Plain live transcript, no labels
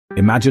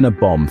Imagine a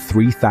bomb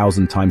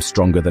 3,000 times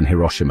stronger than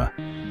Hiroshima,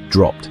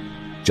 dropped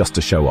just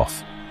to show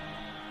off.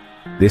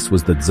 This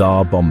was the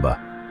Tsar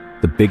Bomba,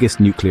 the biggest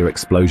nuclear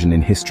explosion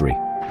in history.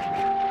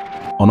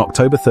 On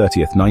October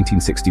 30th,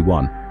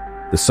 1961,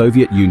 the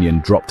Soviet Union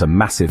dropped a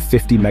massive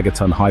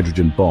 50-megaton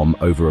hydrogen bomb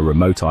over a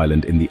remote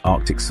island in the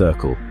Arctic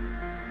Circle.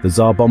 The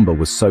Tsar Bomba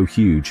was so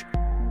huge,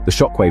 the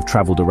shockwave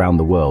traveled around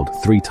the world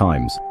 3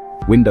 times.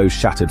 Windows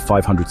shattered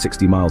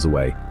 560 miles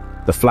away.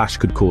 The flash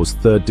could cause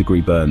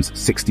third-degree burns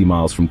 60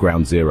 miles from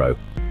ground zero.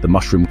 The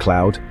mushroom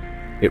cloud,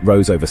 it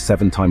rose over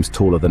 7 times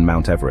taller than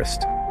Mount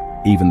Everest.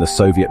 Even the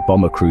Soviet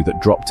bomber crew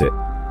that dropped it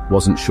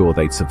wasn't sure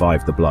they'd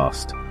survive the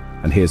blast.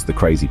 And here's the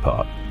crazy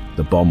part.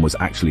 The bomb was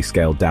actually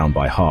scaled down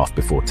by half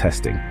before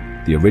testing.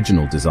 The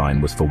original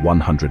design was for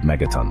 100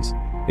 megatons.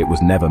 It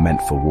was never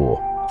meant for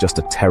war, just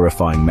a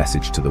terrifying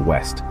message to the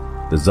West.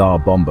 The Tsar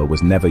Bomba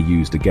was never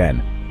used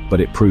again,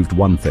 but it proved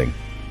one thing.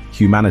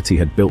 Humanity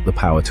had built the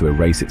power to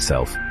erase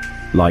itself.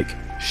 Like,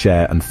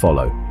 share and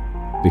follow.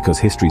 Because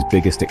history's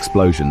biggest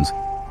explosions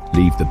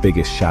leave the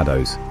biggest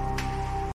shadows.